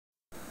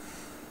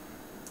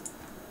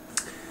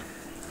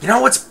You know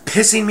what's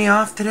pissing me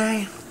off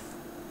today?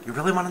 You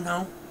really want to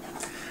know?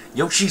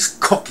 Yoshi's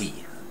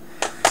Cookie.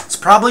 It's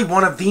probably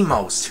one of the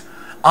most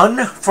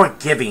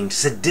unforgiving,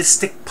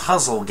 sadistic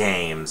puzzle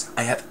games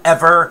I have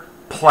ever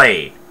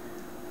played.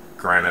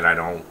 Granted, I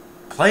don't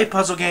play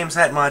puzzle games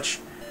that much,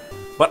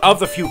 but of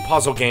the few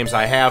puzzle games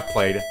I have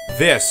played,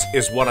 this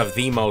is one of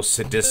the most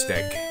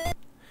sadistic.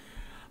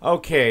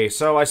 Okay,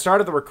 so I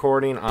started the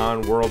recording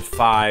on World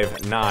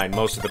 5-9.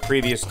 Most of the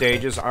previous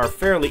stages are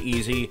fairly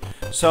easy,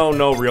 so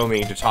no real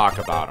need to talk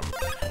about them.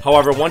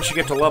 However, once you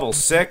get to level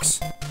 6,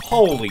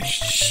 holy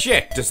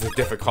shit does the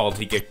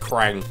difficulty get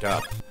cranked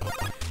up.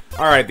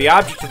 Alright, the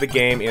object of the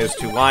game is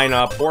to line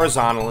up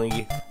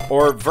horizontally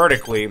or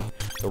vertically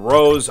the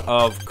rows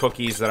of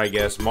cookies that I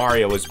guess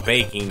Mario is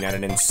baking at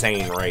an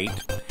insane rate.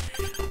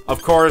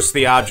 Of course,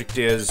 the object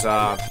is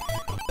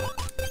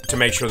to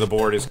make sure the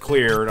board is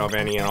cleared of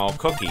any and all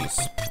cookies,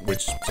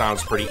 which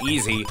sounds pretty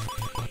easy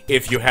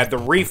if you had the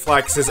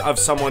reflexes of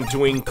someone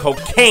doing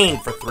cocaine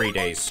for 3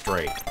 days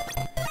straight.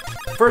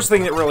 First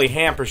thing that really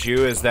hampers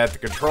you is that the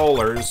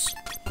controllers,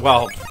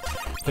 well,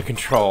 the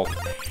control.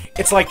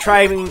 It's like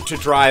trying to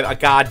drive a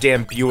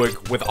goddamn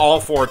Buick with all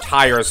 4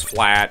 tires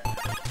flat,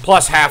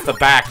 plus half the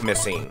back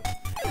missing.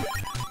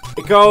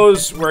 It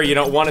goes where you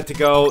don't want it to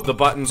go, the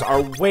buttons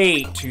are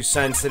way too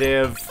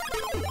sensitive,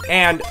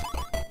 and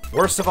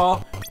worst of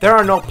all, there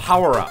are no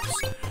power-ups.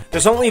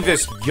 There's only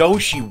this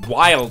Yoshi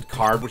wild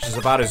card, which is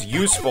about as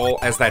useful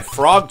as that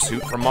frog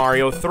suit from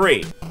Mario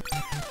 3.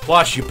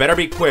 Plus, you better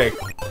be quick,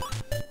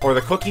 or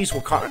the cookies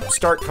will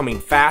start coming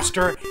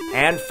faster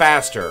and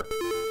faster,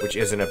 which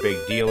isn't a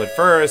big deal at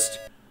first,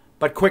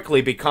 but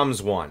quickly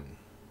becomes one.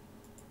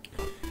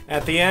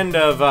 At the end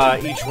of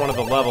each one of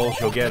the levels,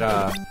 you'll get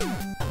a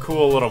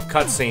cool little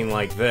cutscene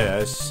like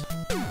this.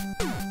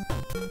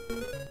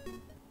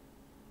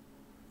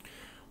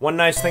 One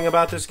nice thing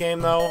about this game,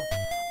 though,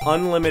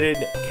 unlimited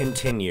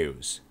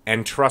continues.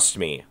 And trust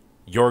me,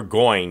 you're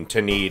going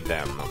to need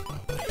them.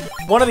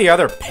 One of the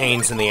other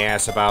pains in the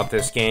ass about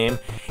this game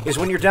is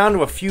when you're down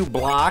to a few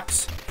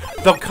blocks,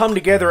 they'll come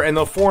together and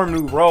they'll form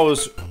new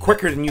rows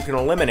quicker than you can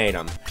eliminate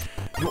them.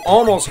 You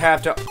almost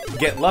have to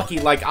get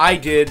lucky like I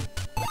did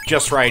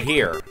just right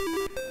here.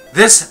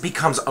 This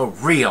becomes a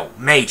real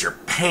major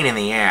pain in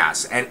the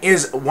ass and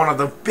is one of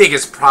the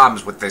biggest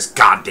problems with this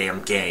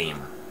goddamn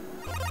game.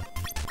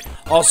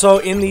 Also,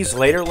 in these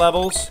later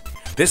levels,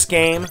 this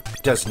game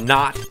does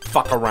not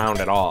fuck around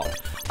at all.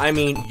 I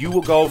mean, you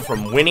will go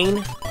from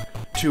winning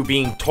to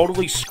being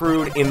totally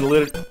screwed in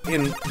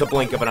the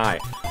blink of an eye.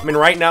 I mean,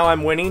 right now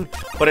I'm winning,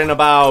 but in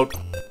about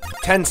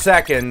 10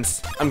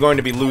 seconds, I'm going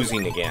to be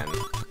losing again.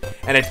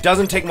 And it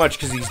doesn't take much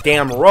because these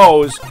damn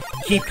rows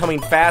keep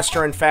coming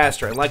faster and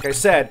faster. And like I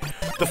said,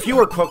 the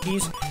fewer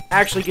cookies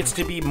actually gets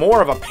to be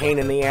more of a pain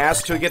in the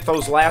ass to get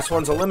those last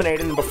ones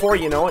eliminated, and before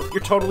you know it,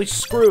 you're totally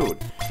screwed.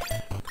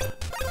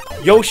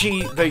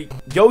 The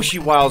Yoshi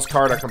wilds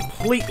card are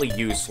completely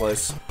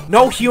useless.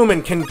 No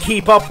human can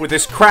keep up with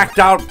this cracked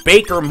out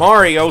Baker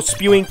Mario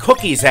spewing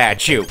cookies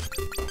at you.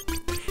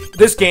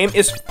 This game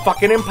is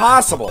fucking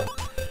impossible.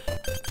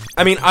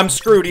 I mean, I'm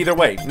screwed either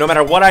way. No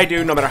matter what I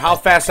do, no matter how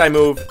fast I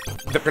move,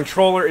 the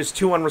controller is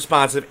too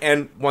unresponsive,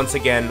 and once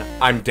again,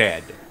 I'm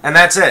dead. And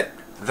that's it.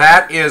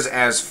 That is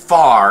as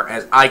far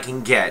as I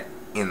can get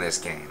in this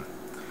game.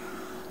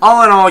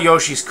 All in all,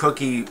 Yoshi's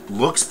Cookie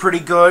looks pretty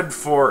good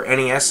for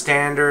NES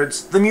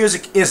standards. The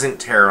music isn't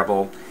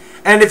terrible.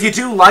 And if you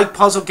do like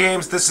puzzle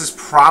games, this is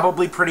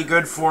probably pretty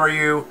good for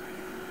you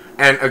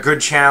and a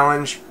good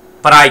challenge,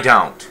 but I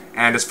don't.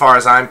 And as far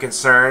as I'm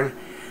concerned,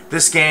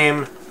 this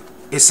game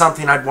is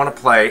something I'd want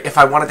to play if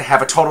I wanted to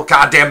have a total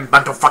goddamn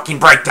mental fucking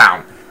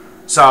breakdown.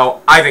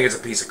 So, I think it's a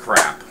piece of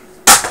crap.